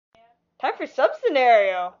Time for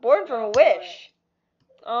Subscenario. Born from a wish.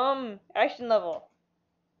 Action level.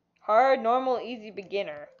 Hard, normal, easy,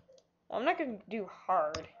 beginner. Well, I'm not gonna do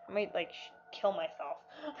hard. I might, like, kill myself.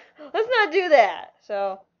 Let's not do that.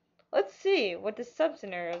 So, let's see what the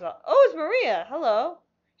Subscenario is all. Oh, it's Maria. Hello.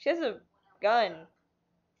 She has a gun.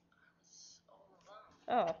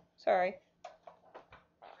 Oh, sorry.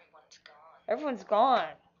 Everyone's gone.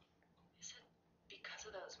 Is it because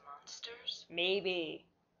of those monsters? Maybe.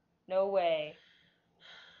 No way.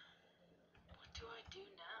 What do I do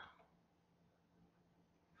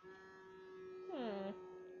now?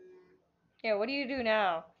 Yeah, what do you do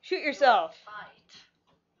now? Shoot yourself. Fight.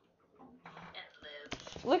 And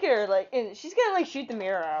live. Look at her, like, and she's gonna, like, shoot the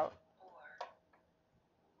mirror out. Or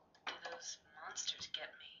do those monsters get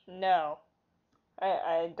me? No.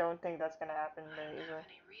 I don't think that's gonna happen I very don't easily. have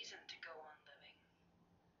any reason to go on living.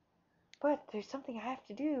 But there's something I have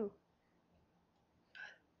to do.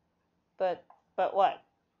 But what?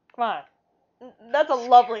 Come on. That's a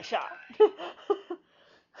lovely shot.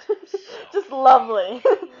 Just lovely.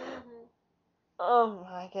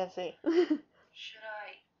 I can't see. Should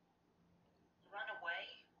I run away?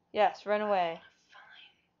 Yes, run away.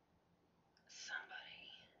 Fine. Somebody.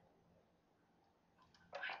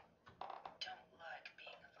 I don't like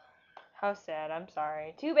being alone. How sad. I'm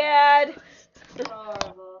sorry. Too bad.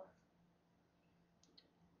 Horrible.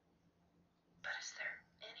 But is there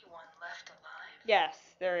anyone left alive? Yes,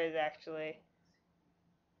 there is actually.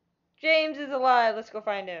 James is alive. Let's go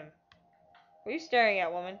find him. What are you staring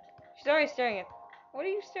at, woman? She's already staring at. What are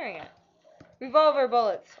you staring at? Revolver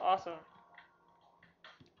bullets. Awesome.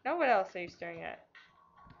 Now what else are you staring at?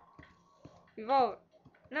 Revolver.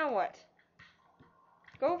 Now what?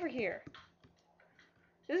 Go over here.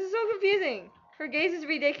 This is so confusing. Her gaze is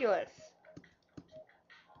ridiculous.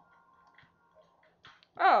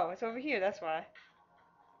 Oh, it's over here. That's why.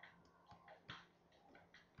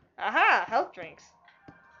 Aha! Health drinks.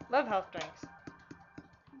 Love health drinks.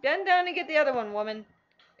 Bend down and get the other one, woman.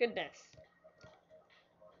 Goodness.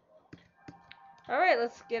 Alright,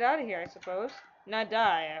 let's get out of here, I suppose. Not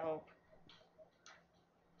die, I hope.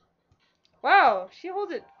 Wow, she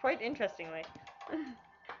holds it quite interestingly.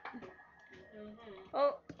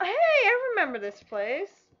 Oh, hey, I remember this place.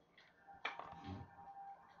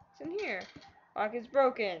 It's in here. Lock is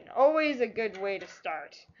broken. Always a good way to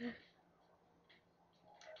start.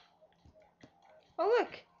 Oh,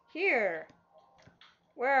 look. Here.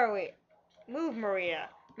 Where are we? Move, Maria.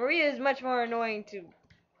 Maria is much more annoying to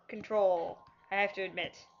control, I have to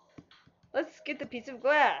admit. Let's get the piece of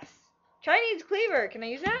glass. Chinese cleaver. Can I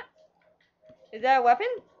use that? Is that a weapon?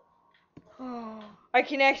 Oh, I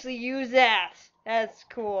can actually use that. That's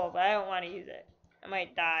cool, but I don't want to use it. I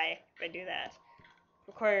might die if I do that.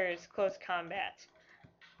 Requires close combat.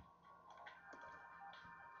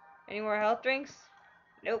 Any more health drinks?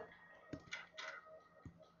 Nope.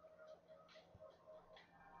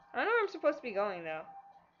 I don't know where I'm supposed to be going, though.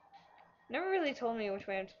 Never really told me which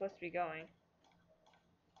way I'm supposed to be going.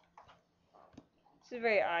 This is a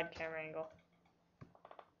very odd camera angle.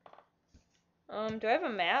 Do I have a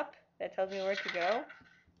map that tells me where to go?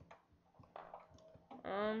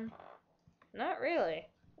 Not really.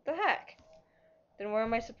 What the heck? Then where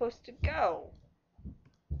am I supposed to go?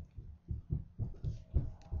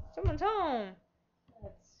 Someone's home.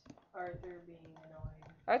 That's Arthur being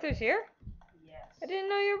annoying. Arthur's here? Yes. I didn't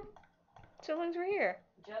know your siblings were here.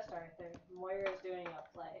 Just Arthur. Moira's doing a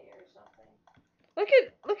play or something. Look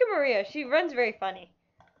at Maria. She runs very funny.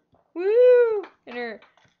 Woo! In her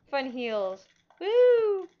fun heels.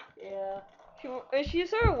 Woo! Yeah. She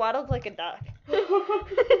sort of waddles like a duck.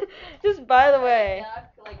 Just by the way.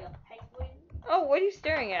 Like a penguin. Oh, what are you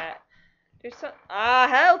staring at? There's some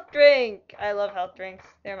health drink. I love health drinks.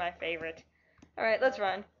 They're my favorite. All right, let's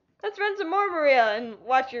run. Let's run some more, Maria, and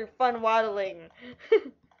watch your fun waddling.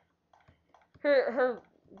 her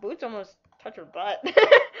boots almost touch her butt.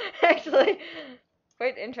 Actually,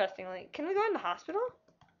 quite interestingly. Can we go in the hospital?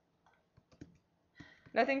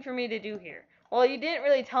 Nothing for me to do here. Well, you didn't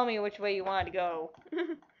really tell me which way you wanted to go.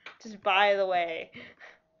 Just by the way.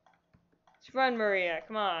 Let's run, Maria.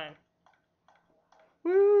 Come on.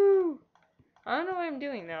 Woo! I don't know what I'm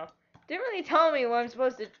doing, though. Didn't really tell me what I'm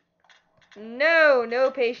supposed to...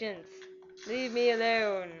 No patience. Leave me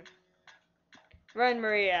alone. Run,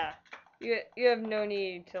 Maria. You have no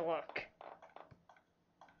need to look.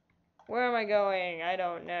 Where am I going? I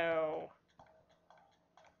don't know.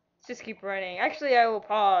 Let's just keep running. Actually, I will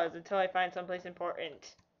pause until I find someplace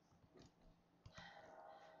important.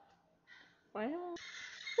 Well,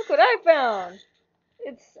 look what I found.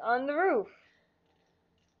 It's on the roof.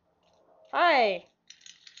 Hi.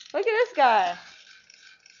 Look at this guy.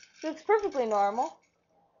 Looks perfectly normal.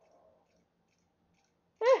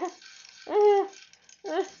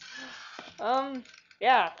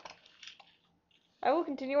 Yeah. I will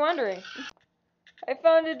continue wandering. I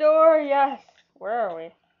found a door, yes. Where are we?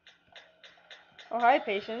 Oh, hi,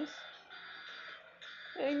 Patience.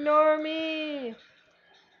 Ignore me.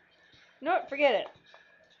 No, forget it.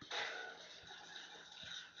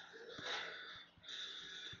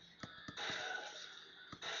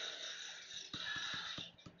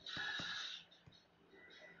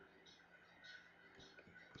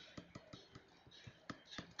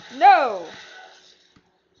 No!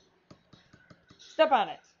 Step on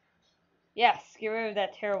it. Yes, get rid of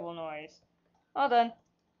that terrible noise. All done.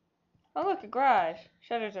 Oh, look, a garage.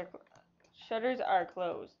 Shutters are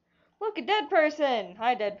closed. Look, a dead person.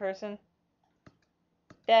 Hi, dead person.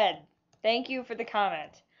 Dead. Thank you for the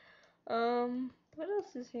comment. What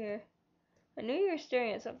else is here? I knew you were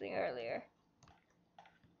staring at something earlier.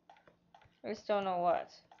 I just don't know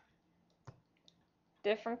what.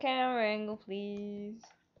 Different camera angle, please.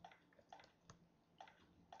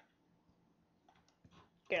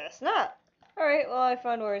 Guess not. Alright, well, I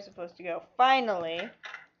found where I'm supposed to go. Finally.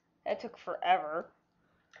 That took forever.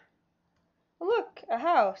 Oh, look, a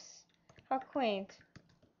house. How quaint.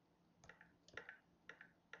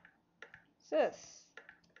 What's this?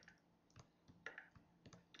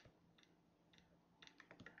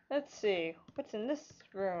 Let's see. What's in this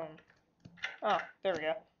room? Oh, there we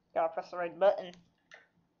go. Gotta press the right button.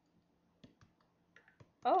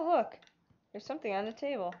 Oh, look. There's something on the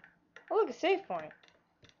table. Oh, look, a save point.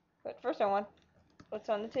 But first I want what's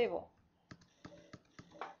on the table.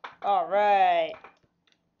 Alright.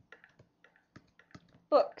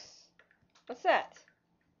 Books. What's that?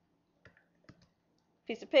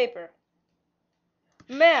 Piece of paper.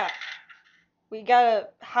 Map. We got a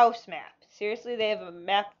house map. Seriously, they have a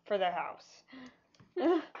map for their house.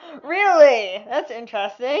 Really? That's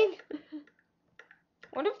interesting.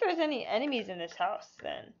 Wonder if there's any enemies in this house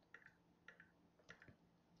then.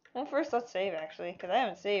 Well, first let's save actually, because I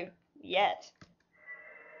haven't saved yet.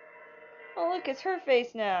 Oh, look, it's her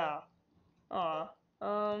face now. Aw.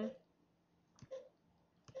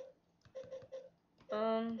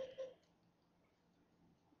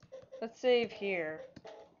 Let's save here.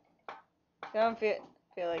 I don't feel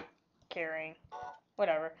like caring.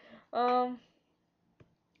 Whatever. Oh,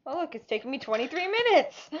 look, it's taking me 23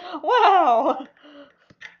 minutes. Wow.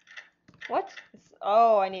 What?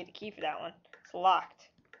 Oh, I need the key for that one. It's locked.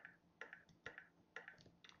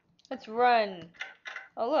 Let's run.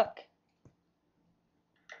 Oh, look.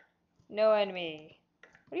 No enemy.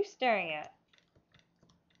 What are you staring at?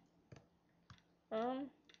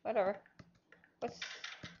 Whatever. What's...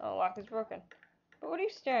 Oh, lock is broken. But what are you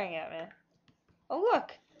staring at, man? Oh,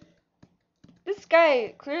 look. This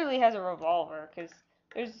guy clearly has a revolver, because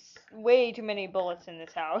there's way too many bullets in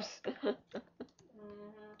this house.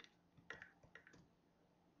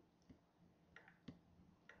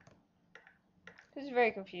 This is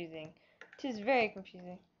very confusing. It is very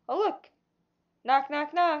confusing. Oh, look. Knock,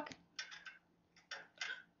 knock, knock.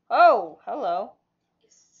 Oh, hello.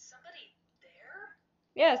 Is somebody there?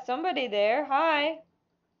 Yeah, somebody there. Hi.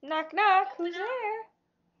 Knock, knock. Who's there?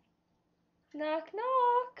 Knock,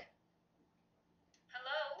 knock.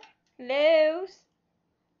 Hello? Hellos?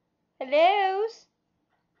 Hellos?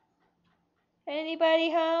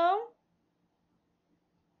 Anybody home?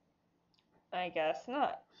 I guess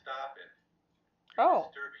not. Stop it.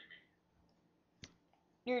 Oh.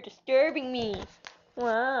 You're disturbing me. You're disturbing me.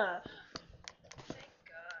 Wow. Thank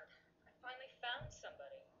God. I finally found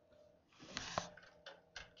somebody.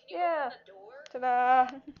 Can you Yeah. open the door?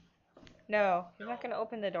 Ta-da. No, you're not gonna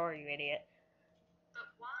open the door, you idiot. But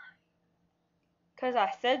why? 'Cause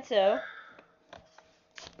I said so.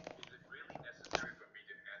 Is it really necessary for me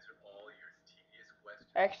to answer all your tedious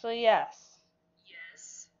questions? Actually, yes.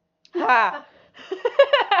 Yes. Ha!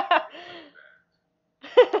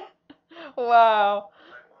 Wow. I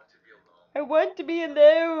want to be alone. I want to be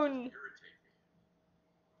alone. Irritate me.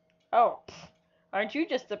 Oh, aren't you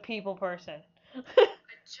just a people person? I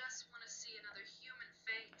just want to see another human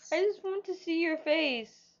face. I just want to see your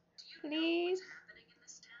face. Do you know Please? what's happening in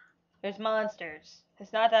this town? There's monsters.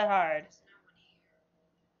 It's not that hard. There's no one here.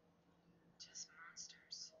 Just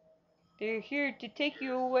monsters. They're here to take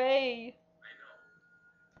you away.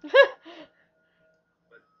 I know.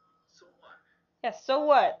 But so what? Yeah, so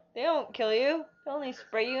what? They don't kill you. They only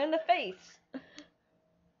spray you in the face. No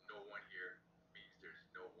one here means there's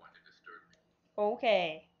no one to disturb me.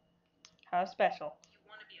 Okay. How special. You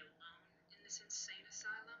want to be alone in this insane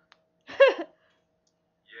asylum?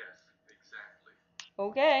 Yes, exactly.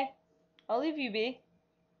 Okay. I'll leave you be.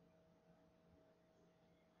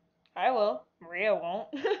 I will. Maria won't.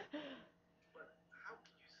 But how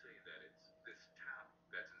can you say that it's this town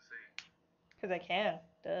that's insane? Because I can.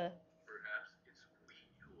 Duh. Perhaps it's we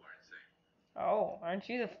who are insane. Oh, aren't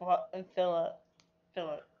you the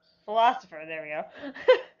philosopher? There we go.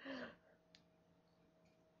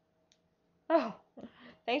 Oh,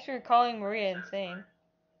 thanks for calling Maria insane.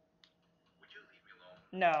 Would you leave me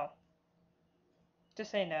alone? No.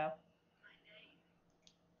 Just say no. My name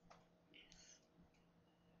is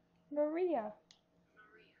Maria.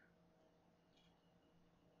 Maria.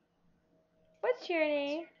 What's your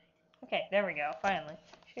name? Okay, there we go. Finally.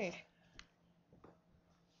 Sheesh.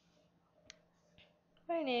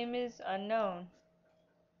 My name is unknown.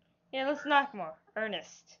 Yeah, let's knock more.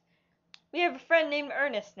 Ernest. We have a friend named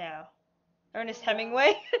Ernest now. Ernest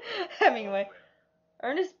Hemingway? Hemingway.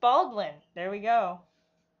 Ernest Baldwin. There we go.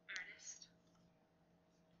 Ernest,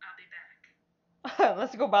 I'll be back.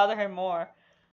 Let's go bother him more.